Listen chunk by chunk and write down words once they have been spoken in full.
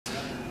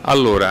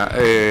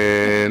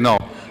Allora, no.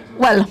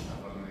 Well,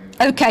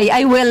 okay,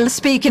 I will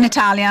speak in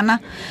Italian,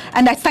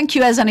 and I thank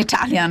you as an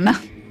Italian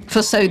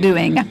for so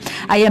doing.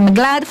 I am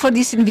glad for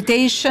this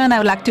invitation. I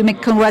would like to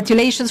make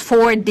congratulations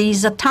for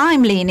this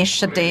timely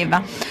initiative.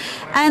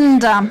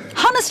 And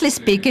honestly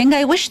speaking,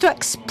 I wish to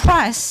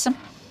express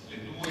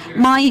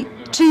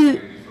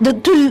the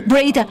two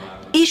great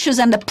issues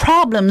and the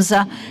problems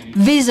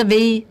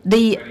vis-à-vis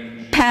the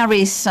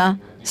Paris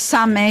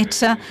summit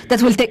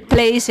that will take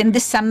place in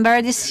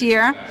December this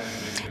year,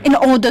 in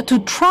order to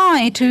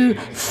try to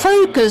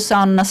focus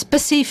on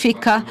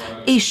specific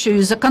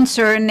issues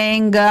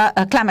concerning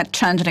climate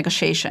change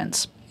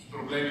negotiations.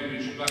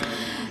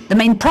 The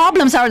main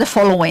problems are the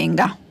following.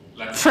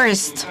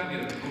 First,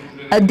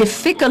 a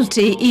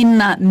difficulty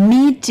in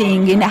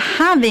meeting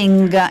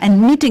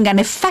an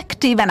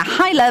effective and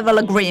high-level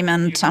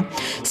agreement.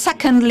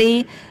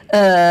 Secondly,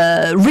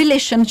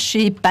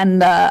 relationship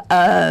and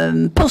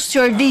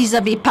posture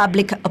vis-à-vis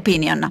public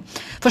opinion.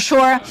 For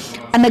sure,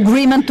 an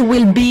agreement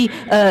will be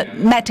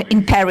met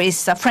in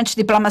Paris. French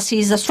diplomacy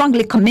is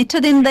strongly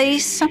committed in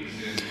this,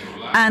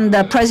 and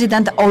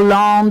President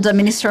Hollande,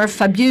 Minister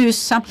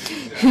Fabius,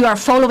 who are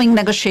following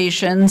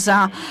negotiations,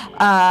 are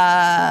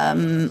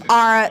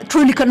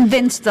truly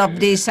convinced of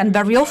this. And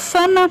very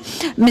often,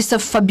 Mr.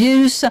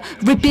 Fabius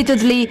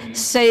repeatedly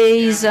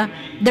says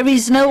there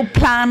is no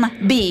plan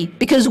B,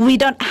 because we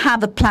don't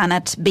have a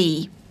planet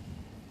B.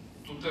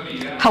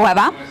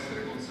 However,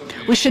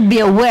 we should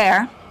be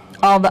aware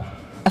of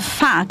a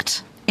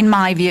fact, in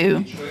my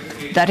view,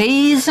 that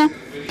is,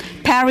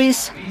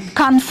 Paris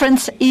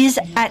conference is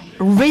at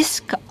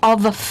risk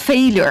of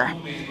failure,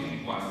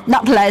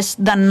 not less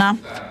than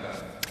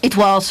it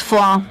was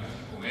for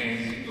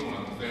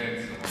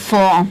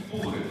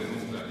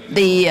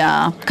the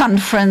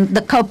conference,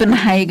 the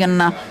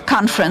Copenhagen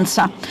conference,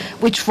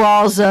 which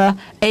was a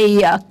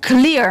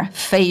clear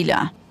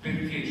failure.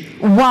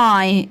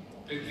 Why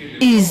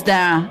is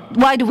there?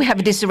 Why do we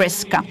have this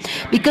risk?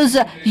 Because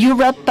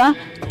Europe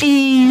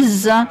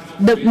is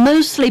the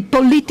mostly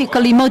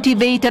politically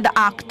motivated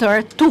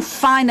actor to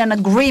find an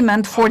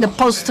agreement for the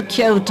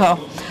post-Kyoto.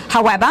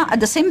 However, at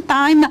the same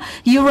time,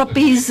 Europe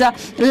is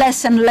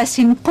less and less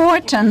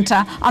important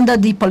under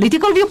the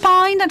political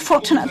viewpoint,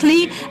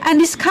 unfortunately,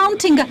 and is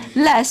counting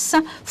less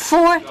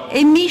for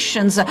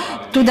emissions.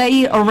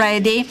 Today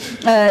already,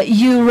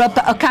 Europe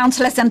accounts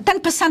less than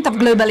 10% of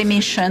global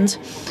emissions,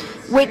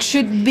 which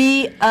should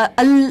be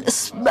a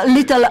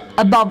little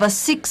above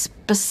 6%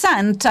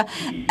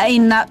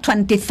 in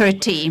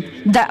 2030.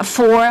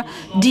 Therefore,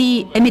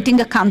 the emitting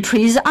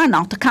countries are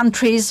not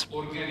countries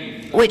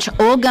which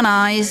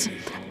organize,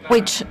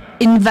 which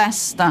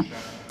invest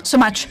so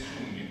much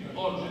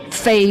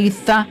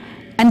faith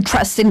and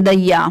trust in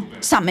the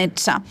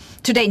summit.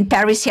 Today in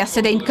Paris,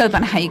 yesterday in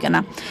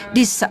Copenhagen.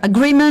 This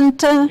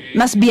agreement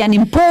must be an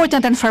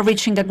important and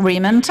far-reaching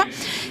agreement.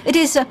 It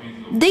is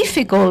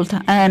difficult,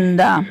 and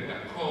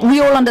we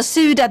all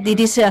understood that it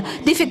is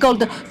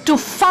difficult to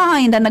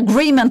find an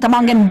agreement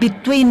among and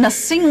between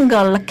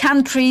single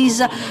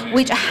countries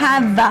which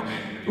have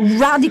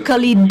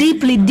radically,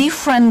 deeply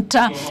different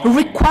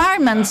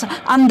requirements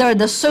under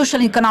the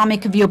social,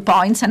 economic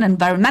viewpoints and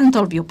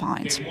environmental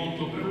viewpoints.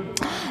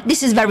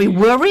 This is very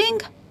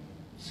worrying,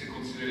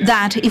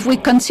 that if we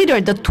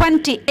consider the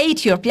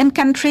 28 European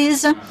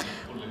countries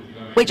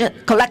which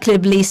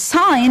collectively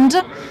signed,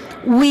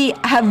 we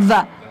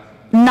have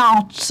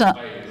not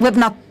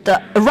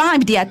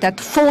arrived yet at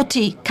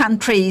 40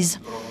 countries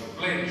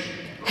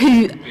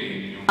who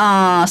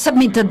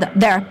submitted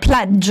their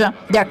pledge,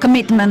 their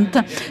commitment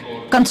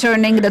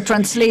concerning the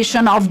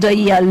translation of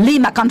the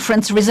Lima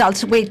conference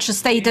results, which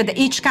stated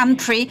each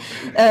country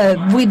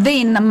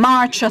within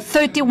March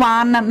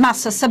 31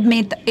 must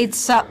submit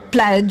its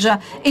pledge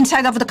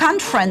inside of the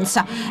conference.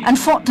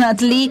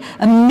 Unfortunately,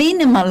 a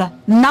minimal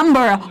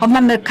number of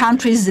member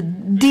countries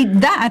did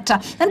that,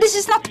 and this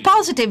is not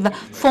positive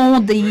for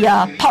the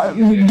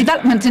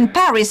development in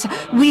Paris.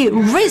 We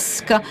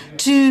risk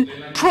to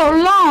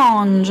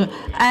prolong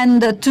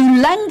and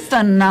to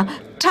lengthen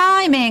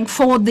timing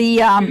for the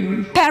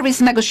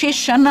Paris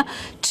negotiation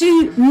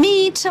to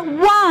meet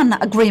one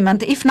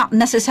agreement, if not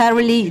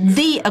necessarily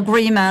the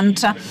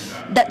agreement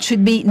that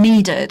should be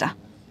needed.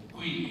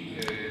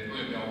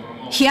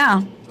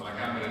 Here,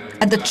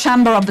 at the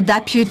Chamber of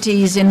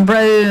Deputies in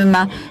Rome,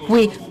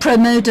 we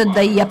promoted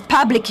the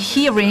public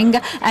hearing,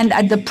 and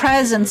at the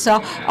presence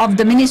of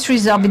the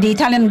ministries of the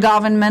Italian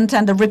government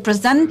and the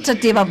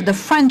representative of the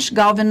French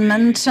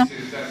government,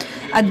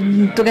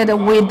 together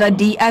with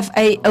the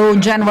FAO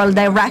General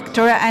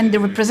Director and the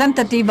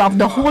representative of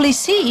the Holy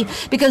See,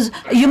 because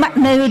you might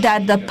know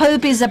that the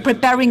Pope is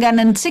preparing an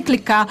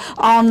encyclica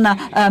on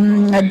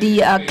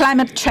the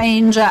climate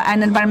change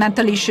and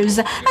environmental issues.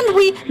 And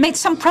we made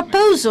some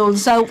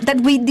proposals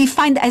that we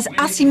defined as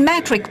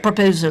asymmetric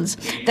proposals.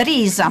 That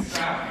is,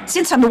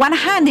 since on the one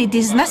hand it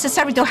is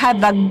necessary to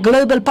have a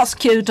global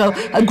post-Kyoto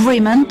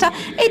agreement,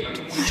 it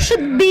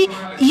should be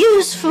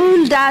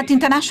useful that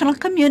international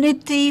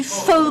community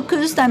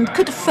focused and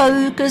could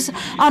focus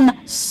on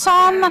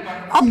some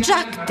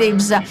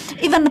objectives,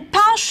 even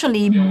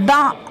partially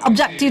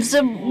objectives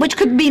which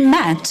could be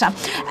met.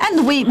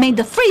 And we made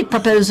the 3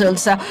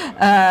 proposals,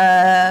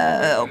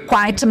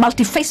 quite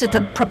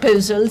multifaceted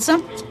proposals.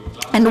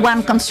 And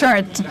one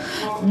concerned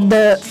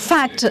the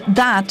fact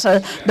that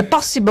the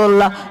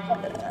possible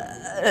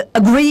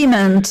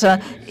agreement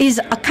is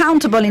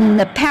accountable in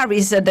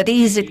Paris, that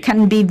is, it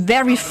can be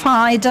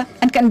verified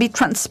and can be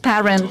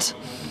transparent.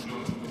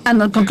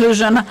 And in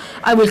conclusion,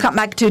 I will come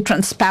back to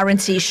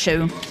transparency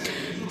issue.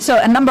 So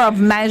a number of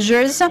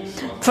measures,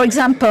 for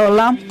example,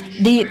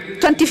 the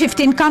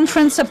 2015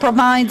 conference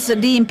provides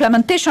the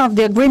implementation of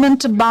the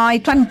agreement by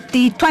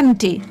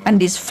 2020, and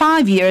these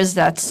 5 years,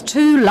 that's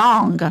too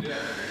long.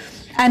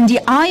 And the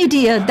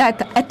idea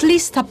that at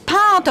least a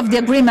part of the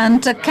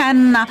agreement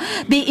can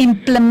be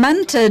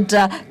implemented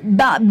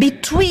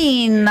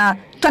between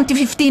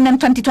 2015 and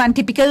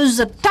 2020, because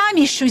the time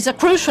issue is a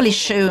crucial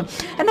issue.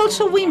 And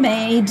also we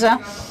made a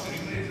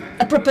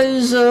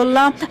proposal,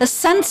 a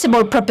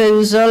sensible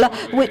proposal,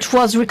 which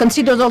was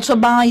reconsidered also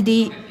by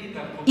the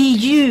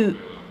EU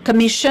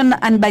Commission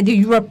and by the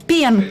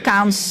European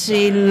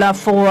Council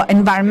for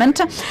Environment.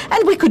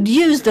 And we could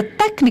use the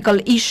technical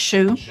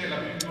issue,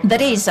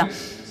 that is,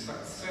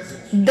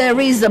 there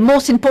is the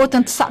most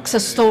important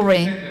success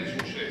story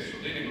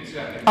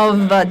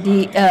of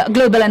the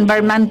global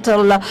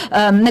environmental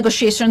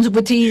negotiations,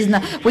 which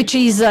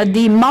is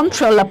the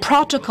Montreal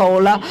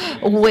Protocol,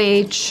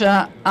 which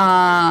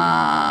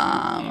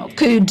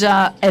could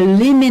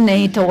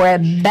eliminate or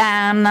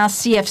ban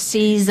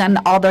CFCs and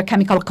other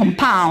chemical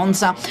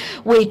compounds,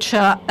 which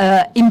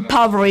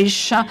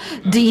impoverish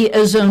the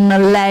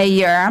ozone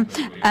layer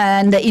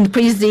and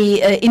increase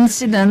the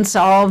incidence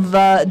of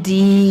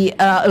the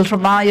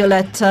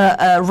ultraviolet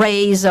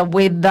rays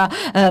with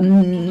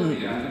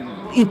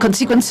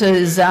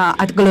consequences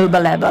at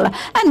global level.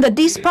 And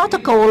this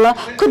protocol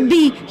could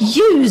be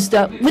used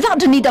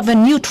without the need of a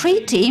new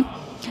treaty.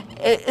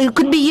 It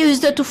could be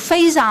used to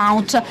phase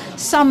out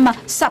some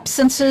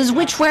substances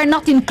which were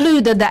not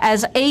included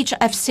as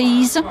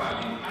HFCs,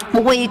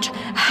 which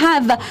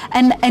have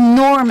an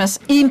enormous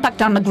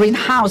impact on the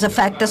greenhouse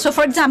effect. So,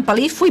 for example,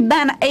 if we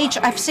ban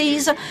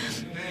HFCs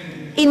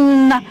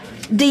in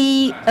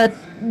the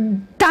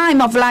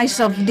time of life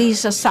of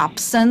this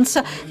substance,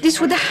 this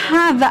would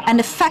have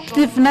an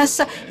effectiveness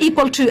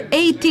equal to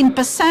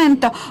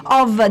 18%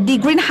 of the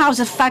greenhouse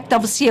effect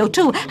of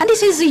CO2. And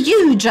this is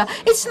huge.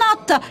 It's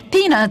not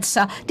peanuts.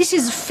 This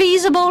is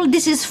feasible.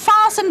 This is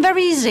fast and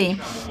very easy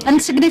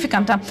and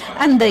significant.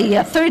 And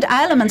the third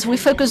element we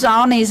focus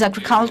on is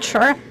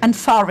agriculture and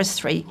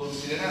forestry.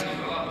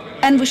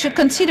 And we should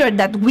consider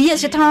that we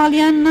as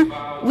Italian,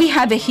 we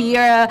have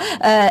here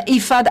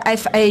IFAD,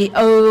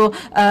 FAO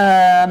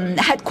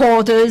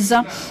headquarters.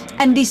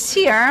 And this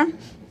year,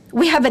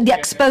 we have the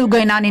expo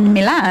going on in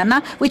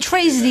Milan, which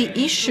raised the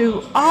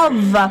issue of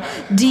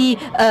the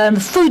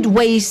food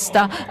waste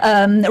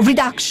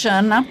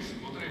reduction.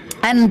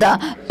 And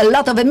a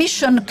lot of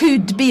emission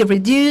could be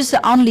reduced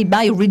only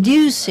by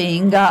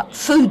reducing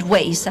food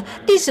waste.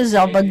 This is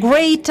of a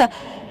great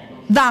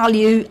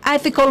value,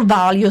 ethical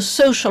value,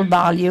 social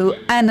value,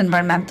 and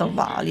environmental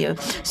value.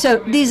 So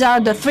these are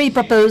the 3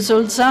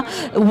 proposals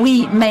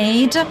we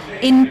made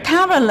in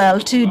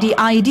parallel to the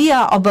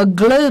idea of a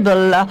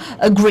global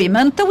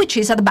agreement, which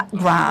is at the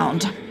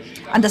background.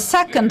 And the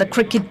second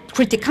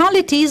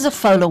criticality is the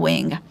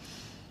following.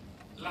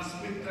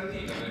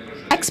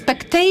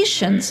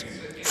 Expectations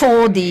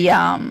for the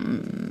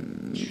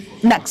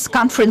next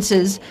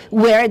conferences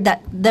were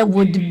that there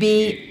would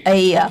be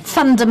a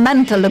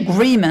fundamental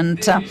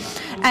agreement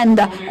and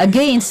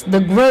against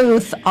the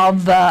growth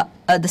of the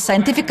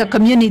scientific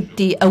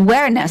community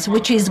awareness,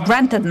 which is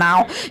granted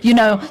now. You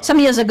know, some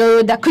years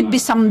ago, there could be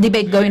some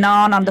debate going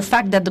on the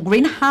fact that the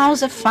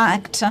greenhouse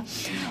effect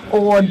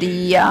or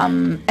the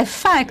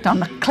effect on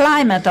the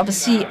climate of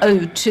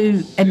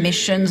CO2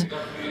 emissions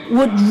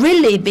would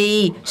really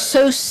be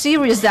so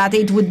serious that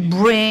it would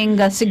bring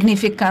a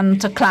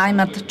significant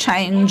climate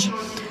change.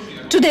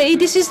 Today,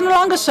 this is no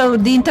longer so.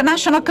 The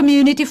international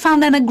community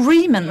found an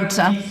agreement,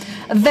 a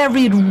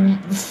very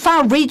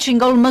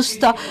far-reaching,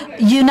 almost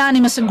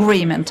unanimous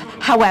agreement.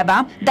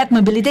 However, that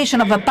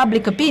mobilization of a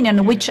public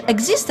opinion, which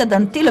existed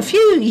until a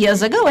few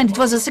years ago, and it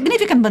was a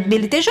significant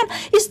mobilization,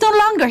 is no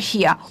longer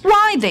here.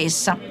 Why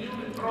this?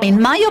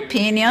 In my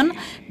opinion,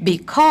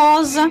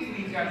 because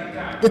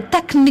the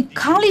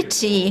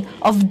technicality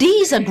of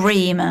these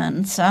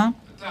agreements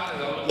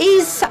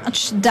is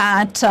such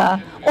that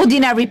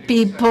ordinary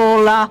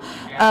people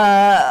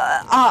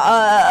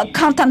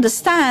can't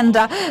understand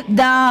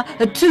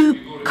the too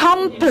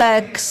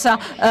complex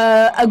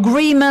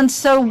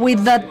agreements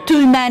with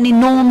too many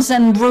norms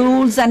and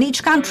rules, and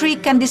each country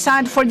can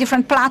decide for a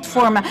different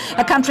platform.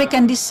 A country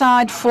can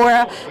decide for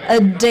a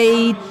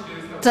date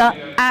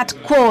at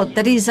quote,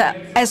 that is,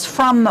 as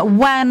from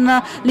when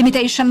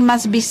limitation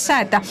must be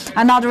set.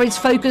 Another is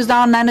focused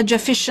on energy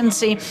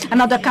efficiency.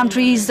 Another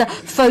country is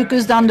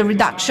focused on the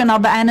reduction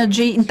of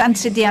energy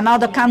intensity.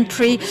 Another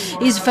country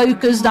is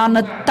focused on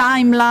a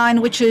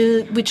timeline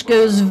which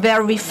goes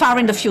very far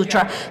in the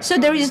future. So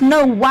there is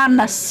no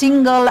one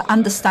single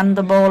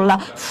understandable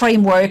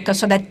framework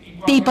so that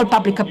people,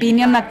 public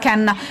opinion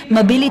can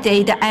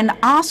mobilitate and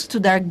ask to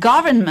their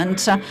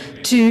government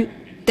to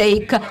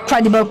take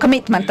credible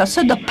commitment.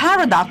 So the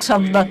paradox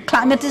of the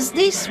climate is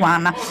this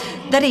one.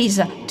 That is,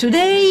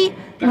 today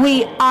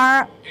we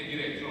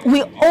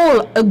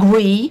all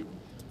agree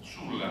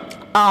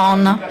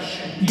on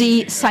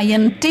the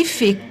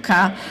scientific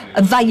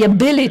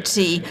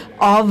viability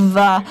of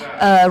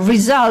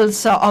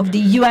results of the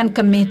UN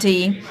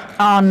Committee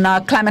on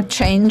Climate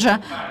Change,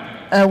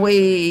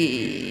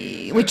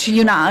 which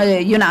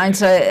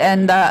unites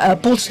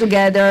and pulls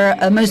together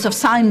most of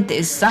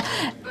scientists.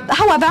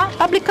 However,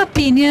 public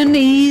opinion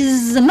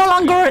is no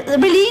longer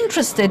really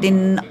interested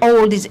in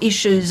all these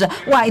issues.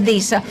 Why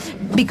this?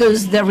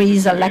 Because there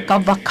is a lack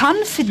of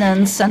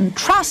confidence and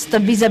trust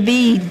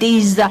vis-à-vis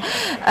these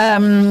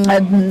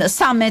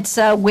summits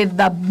with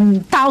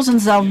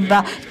thousands of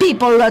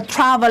people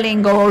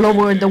traveling all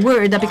over the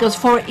world. Because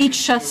for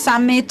each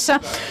summit,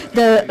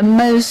 the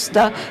most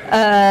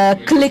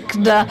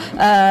clicked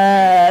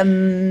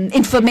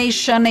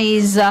information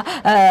is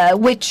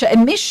which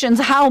emissions,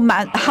 how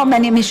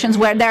many emissions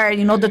were there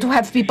in order to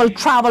have people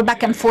travel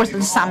back and forth to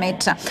the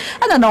summit.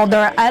 And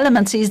another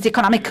element is the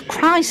economic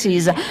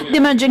crisis. The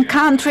emerging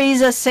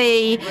countries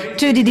say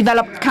to the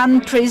developed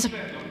countries,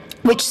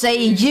 which say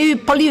you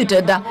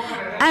polluted.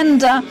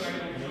 And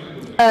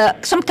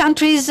some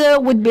countries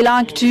would be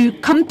like to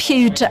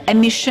compute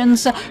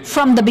emissions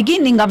from the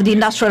beginning of the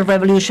Industrial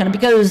Revolution,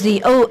 because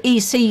the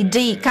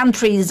OECD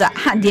countries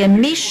had the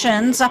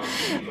emissions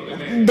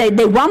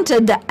they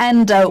wanted,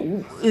 and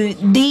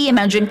the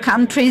emerging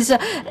countries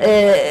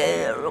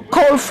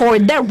call for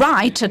their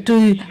right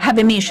to have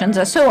emissions.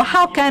 So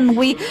how can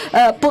we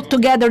put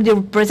together the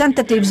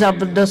representatives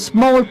of the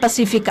small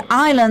Pacific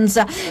islands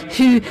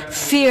who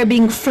fear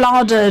being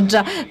flooded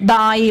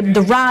by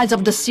the rise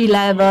of the sea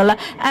level,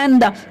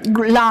 and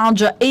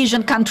large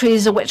Asian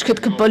countries which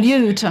could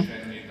pollute,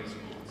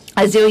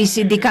 as the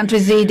OECD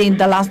countries did in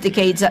the last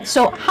decades?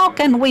 So how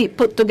can we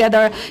put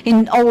together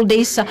in all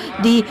this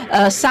the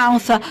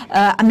South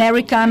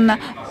American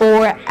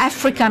or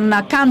African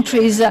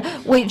countries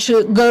which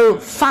go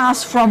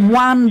fast from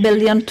 1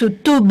 billion to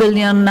 2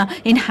 billion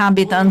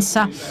inhabitants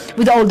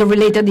with all the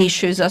related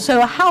issues?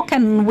 So how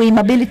can we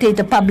mobilitate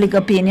the public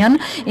opinion?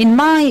 In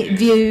my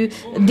view,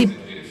 the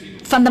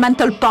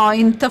fundamental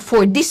point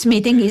for this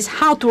meeting is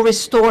how to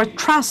restore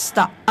trust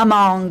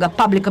among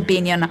public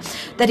opinion.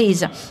 That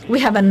is, we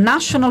have a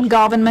national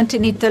government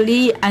in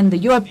Italy and the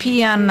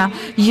European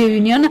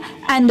Union,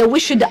 and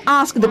we should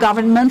ask the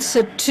governments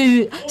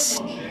to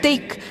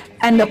stick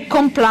and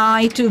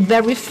comply to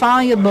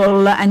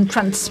verifiable and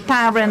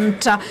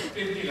transparent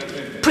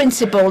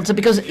principles,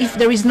 because if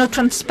there is no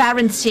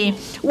transparency,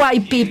 why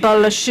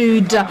people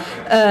should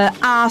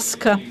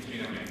ask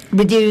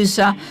reduce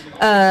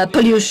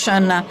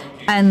pollution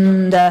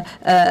and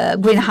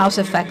greenhouse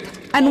effect.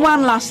 And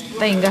one last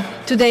thing,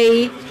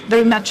 today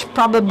very much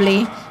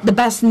probably the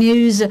best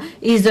news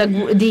is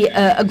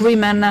the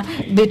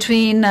agreement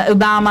between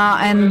Obama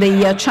and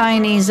the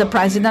Chinese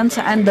president,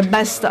 and the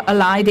best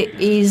allied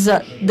is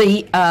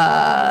the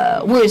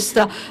worst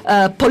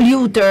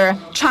polluter,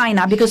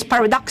 China, because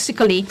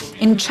paradoxically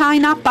in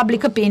China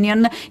public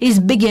opinion is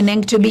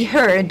beginning to be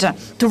heard,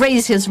 to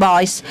raise his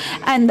voice.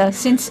 And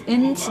since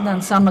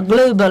incidence on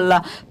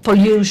global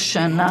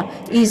pollution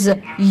is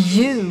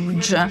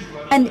huge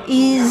and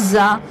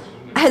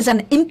has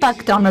an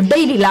impact on the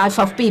daily life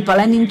of people.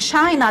 And in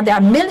China, there are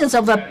millions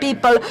of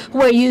people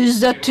who are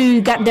used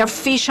to get their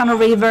fish on a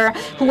river,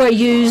 who are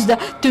used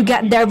to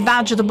get their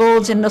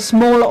vegetables in a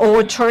small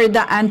orchard,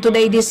 and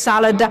today this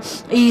salad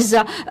is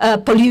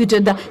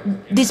polluted.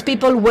 These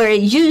people were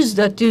used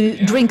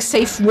to drink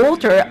safe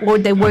water, or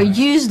they were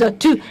used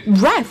to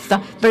breathe,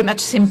 very much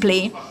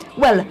simply.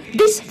 Well,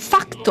 this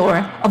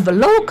factor of the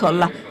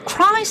local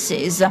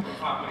crisis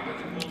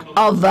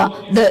of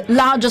the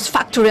largest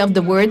factory of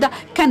the world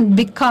can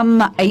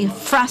become a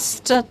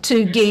thrust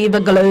to give a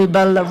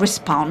global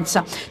response.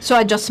 So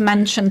I just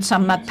mentioned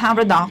some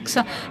paradox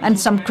and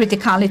some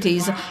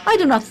criticalities. I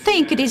do not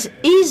think it is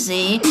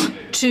easy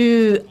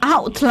to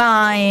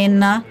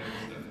outline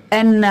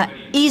an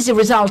easy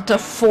result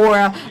for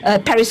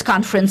Paris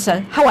conference.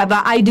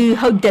 However, I do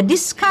hope that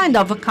this kind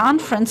of a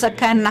conference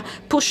can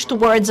push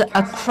towards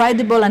a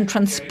credible and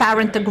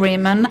transparent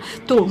agreement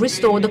to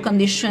restore the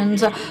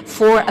conditions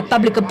for a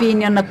public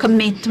opinion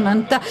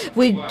commitment,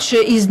 which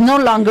is no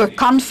longer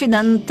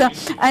confident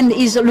and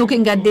is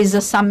looking at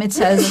these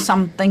summits as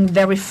something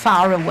very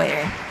far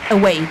away.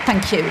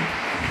 Thank you.